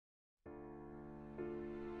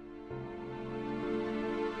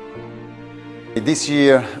This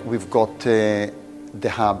year we've got the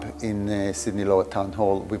hub in Sydney Lower Town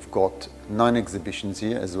Hall. We've got 9 exhibitions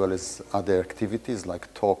here, as well as other activities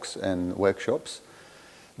like talks and workshops.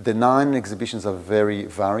 The 9 exhibitions are very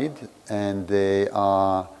varied, and they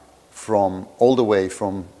are from all the way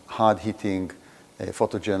from hard-hitting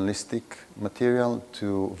photojournalistic material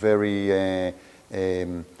to very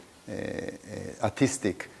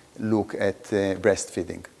artistic look at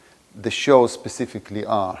breastfeeding. The shows specifically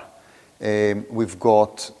are, we've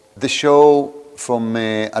got the show from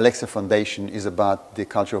Alexa Foundation is about the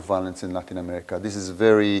culture of violence in Latin America. This is a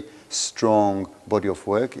very strong body of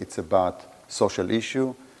work. It's about social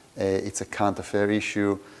issue. It's a current affair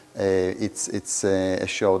issue. It's a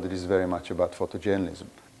show that is very much about photojournalism.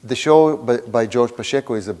 The show by George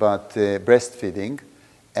Pacheco is about breastfeeding,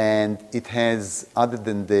 and it has, other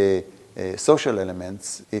than the social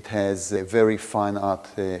elements, it has a very fine art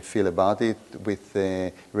feel about it with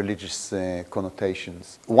religious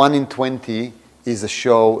connotations. 1 in 20 is a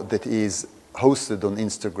show that is hosted on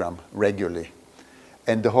Instagram regularly.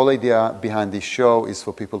 And the whole idea behind this show is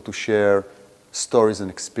for people to share stories and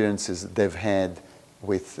experiences they've had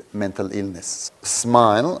with mental illness.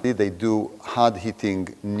 Smile, they do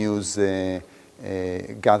hard-hitting news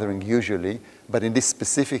gathering usually, but in this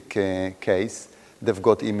specific case, they've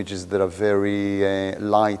got images that are very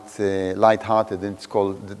light-hearted, and it's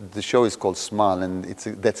called, the show is called Smile, and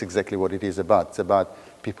that's exactly what it is about. It's about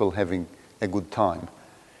people having a good time.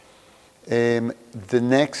 The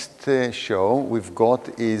next show we've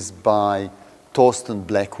got is by Thorsten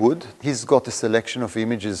Blackwood. He's got a selection of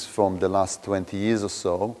images from the last 20 years or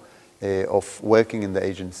so of working in the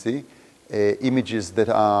agency, images that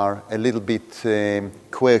are a little bit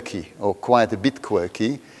quirky, or quite a bit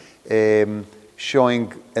quirky,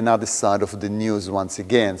 showing another side of the news once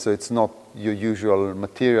again, so it's not your usual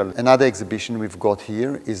material. Another exhibition we've got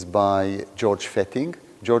here is by George Fetting.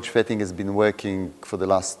 George Fetting has been working for the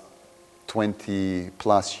last 20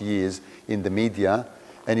 plus years in the media,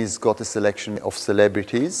 and he's got a selection of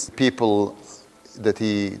celebrities. People that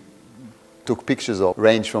he took pictures of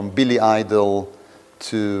range from Billy Idol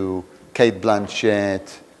to Kate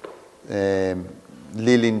Blanchett,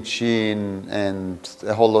 Lillian Chin, and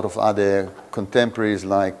a whole lot of other contemporaries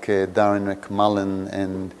like Darren McMullen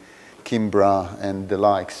and Kimbra and the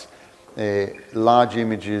likes. Large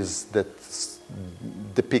images that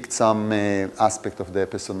depict some aspect of their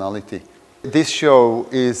personality. This show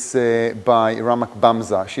is by Ramak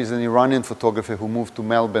Bamza. She's an Iranian photographer who moved to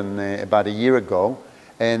Melbourne about a year ago,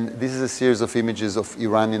 and this is a series of images of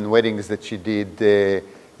Iranian weddings that she did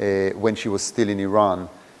when she was still in Iran.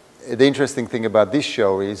 The interesting thing about this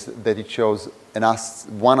show is that it shows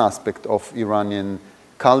one aspect of Iranian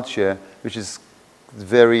culture, which is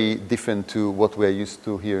very different to what we're used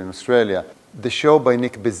to here in Australia. The show by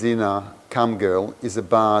Nick Bezina, Cam Girl, is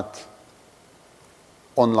about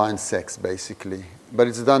online sex, basically, but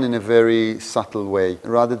it's done in a very subtle way.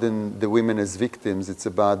 Rather than the women as victims, it's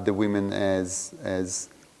about the women as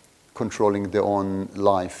controlling their own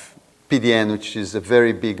life. PDN, which is a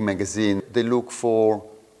very big magazine, they look for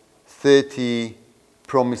 30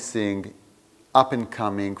 promising,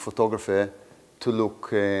 up-and-coming photographer to look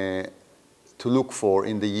for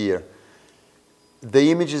in the year. The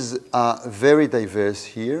images are very diverse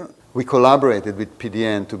here. We collaborated with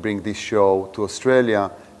PDN to bring this show to Australia,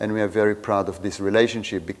 and we are very proud of this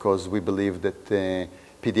relationship because we believe that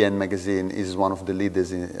PDN magazine is one of the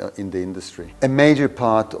leaders in the industry. A major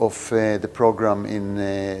part of the program in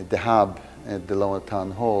the hub at the Lower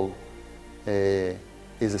Town Hall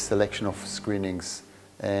is a selection of screenings.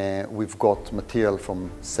 We've got material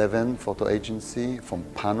from 7 Photo Agency, from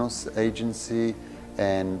Panos Agency,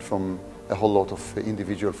 and from a whole lot of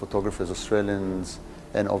individual photographers, Australians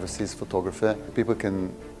and overseas photographer. People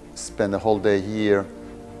can spend a whole day here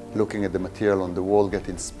looking at the material on the wall, get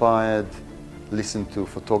inspired, listen to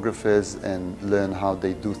photographers and learn how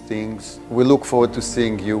they do things. We look forward to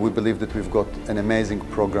seeing you. We believe that we've got an amazing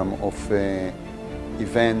program of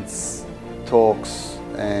events, talks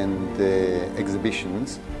and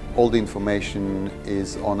exhibitions. All the information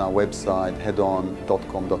is on our website,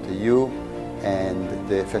 headon.com.au, and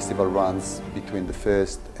the festival runs between the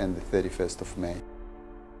 1st and the 31st of May.